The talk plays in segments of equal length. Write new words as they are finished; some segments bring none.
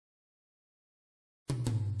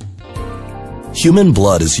Human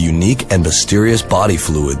blood is a unique and mysterious body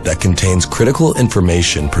fluid that contains critical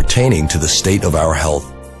information pertaining to the state of our health.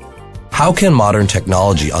 How can modern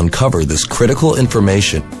technology uncover this critical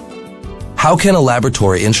information? How can a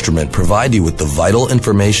laboratory instrument provide you with the vital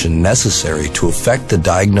information necessary to effect the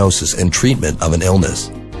diagnosis and treatment of an illness?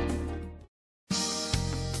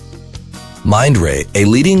 Mindray, a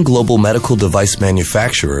leading global medical device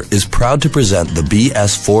manufacturer, is proud to present the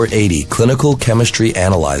BS-480 Clinical Chemistry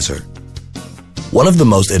Analyzer. One of the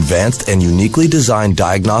most advanced and uniquely designed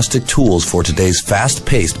diagnostic tools for today's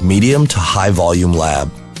fast-paced medium to high-volume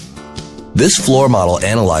lab. This floor model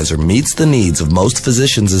analyzer meets the needs of most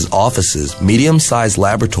physicians' offices, medium-sized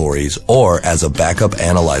laboratories, or as a backup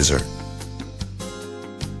analyzer.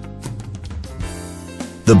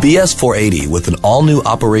 The BS-480 with an all-new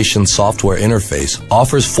operation software interface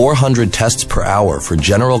offers 400 tests per hour for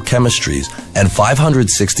general chemistries and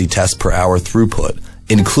 560 tests per hour throughput,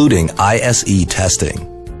 including ISE testing.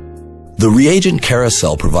 The reagent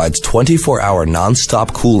carousel provides 24-hour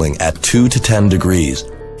non-stop cooling at 2 to 10 degrees.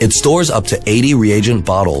 It stores up to 80 reagent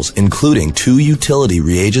bottles, including 2 utility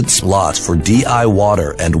reagent slots for DI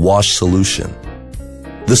water and wash solution.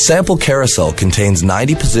 The sample carousel contains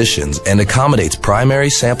 90 positions and accommodates primary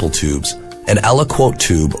sample tubes, an aliquot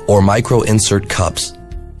tube, or micro-insert cups.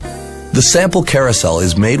 The sample carousel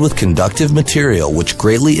is made with conductive material which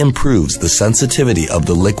greatly improves the sensitivity of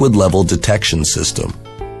the liquid level detection system.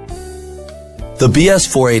 The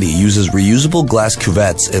BS-480 uses reusable glass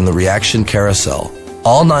cuvettes in the reaction carousel.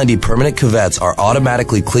 All 90 permanent cuvettes are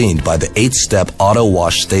automatically cleaned by the 8-step auto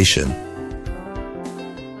wash station.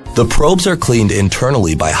 The probes are cleaned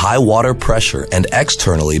internally by high water pressure and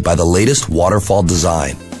externally by the latest waterfall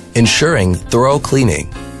design, ensuring thorough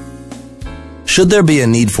cleaning. Should there be a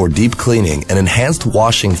need for deep cleaning, an enhanced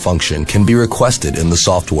washing function can be requested in the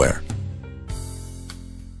software.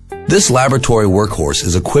 This laboratory workhorse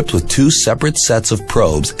is equipped with 2 separate sets of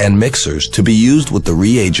probes and mixers to be used with the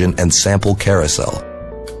reagent and sample carousel.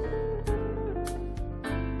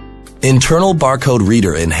 Internal barcode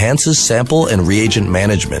reader enhances sample and reagent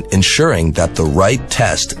management, ensuring that the right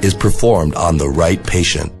test is performed on the right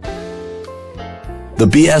patient. The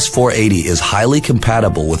BS-480 is highly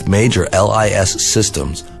compatible with major LIS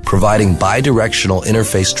systems, providing bidirectional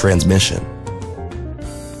interface transmission.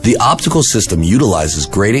 The optical system utilizes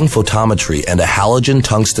grating photometry and a halogen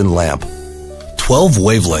tungsten lamp. 12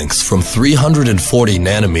 wavelengths from 340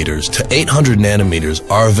 nanometers to 800 nanometers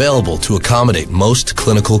are available to accommodate most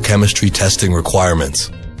clinical chemistry testing requirements.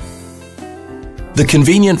 The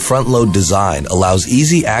convenient front-load design allows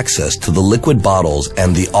easy access to the liquid bottles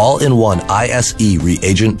and the all-in-one ISE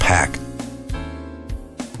reagent pack.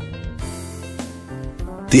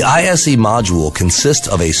 The ISE module consists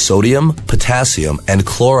of a sodium, potassium, and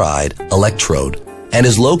chloride electrode and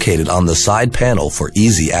is located on the side panel for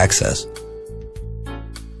easy access.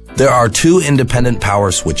 There are 2 independent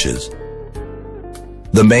power switches.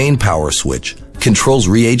 The main power switch controls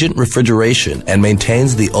reagent refrigeration and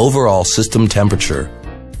maintains the overall system temperature.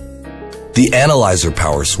 The analyzer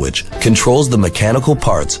power switch controls the mechanical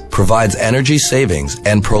parts, provides energy savings,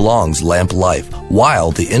 and prolongs lamp life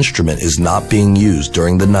while the instrument is not being used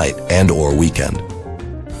during the night and/or weekend.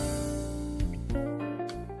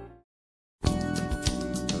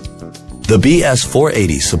 The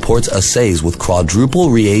BS-480 supports assays with quadruple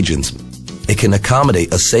reagents. It can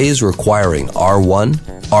accommodate assays requiring R1,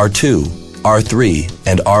 R2, R3,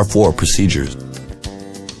 and R4 procedures.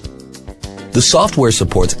 The software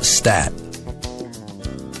supports STAT,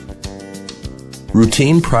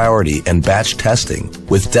 routine priority and batch testing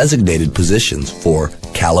with designated positions for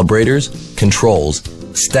calibrators, controls,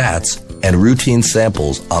 stats, and routine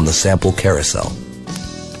samples on the sample carousel.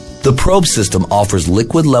 The probe system offers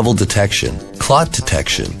liquid level detection, clot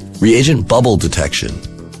detection, reagent bubble detection,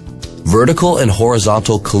 vertical and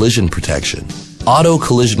horizontal collision protection, auto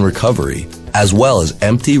collision recovery, as well as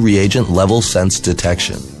empty reagent level sense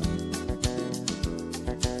detection.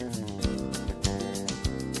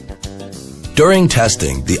 During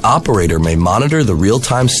testing, the operator may monitor the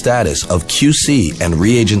real-time status of QC and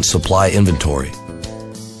reagent supply inventory.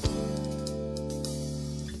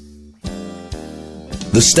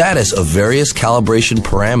 The status of various calibration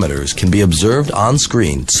parameters can be observed on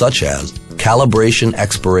screen, such as calibration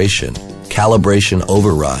expiration, calibration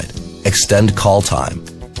override, extend call time.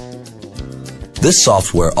 This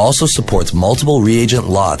software also supports multiple reagent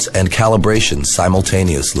lots and calibrations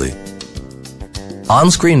simultaneously.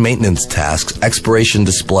 On-screen maintenance tasks, expiration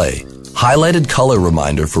display, highlighted color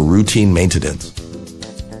reminder for routine maintenance.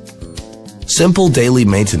 Simple daily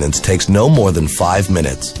maintenance takes no more than 5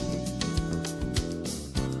 minutes.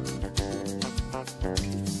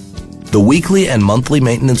 The weekly and monthly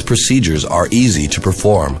maintenance procedures are easy to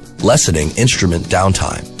perform, lessening instrument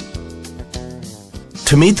downtime.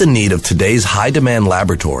 To meet the need of today's high-demand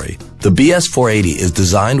laboratory, the BS-480 is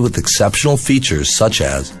designed with exceptional features such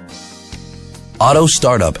as auto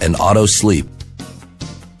startup and auto sleep,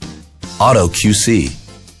 auto QC,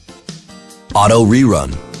 auto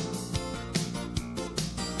rerun,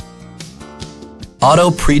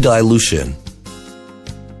 auto pre-dilution,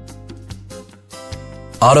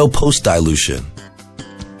 auto post-dilution,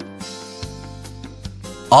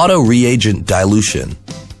 auto reagent dilution,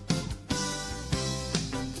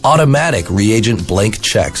 automatic reagent blank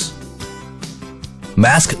checks,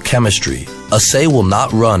 mask chemistry, assay will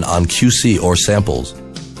not run on QC or samples,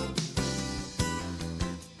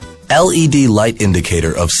 LED light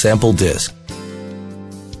indicator of sample disk,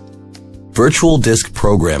 virtual disk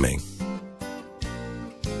programming,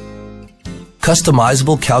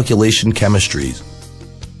 customizable calculation chemistries,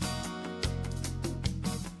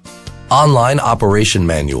 online operation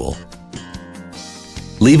manual,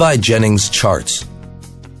 Levi Jennings charts,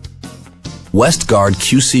 Westgard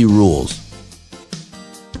QC rules,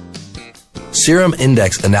 serum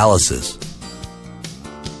index analysis,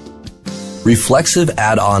 reflexive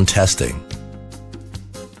add-on testing,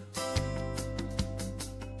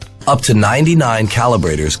 up to 99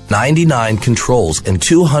 calibrators, 99 controls, and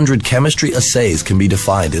 200 chemistry assays can be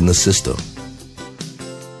defined in the system.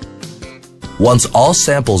 Once all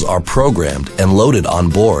samples are programmed and loaded on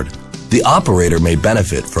board, the operator may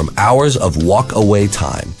benefit from hours of walk-away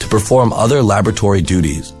time to perform other laboratory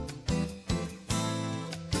duties.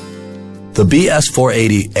 The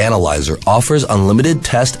BS-480 analyzer offers unlimited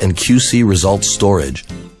test and QC results storage.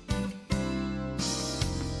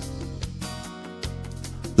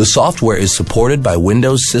 The software is supported by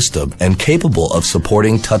Windows system and capable of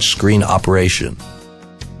supporting touchscreen operation.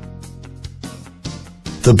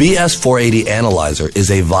 The BS-480 analyzer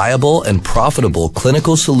is a viable and profitable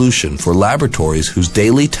clinical solution for laboratories whose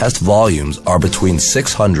daily test volumes are between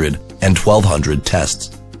 600 and 1200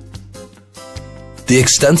 tests. The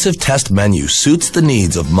extensive test menu suits the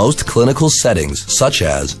needs of most clinical settings such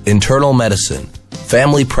as internal medicine,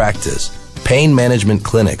 family practice, pain management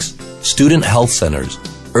clinics, student health centers,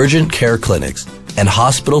 urgent care clinics, and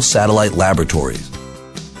hospital satellite laboratories.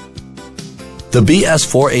 The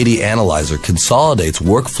BS-480 analyzer consolidates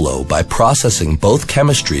workflow by processing both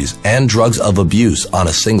chemistries and drugs of abuse on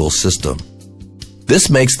a single system. This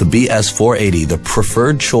makes the BS-480 the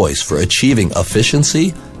preferred choice for achieving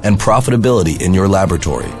efficiency and profitability in your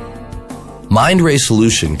laboratory. Mindray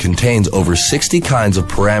solution contains over 60 kinds of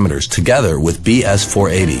parameters together with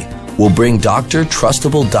BS-480 will bring doctor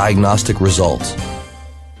trustable diagnostic results.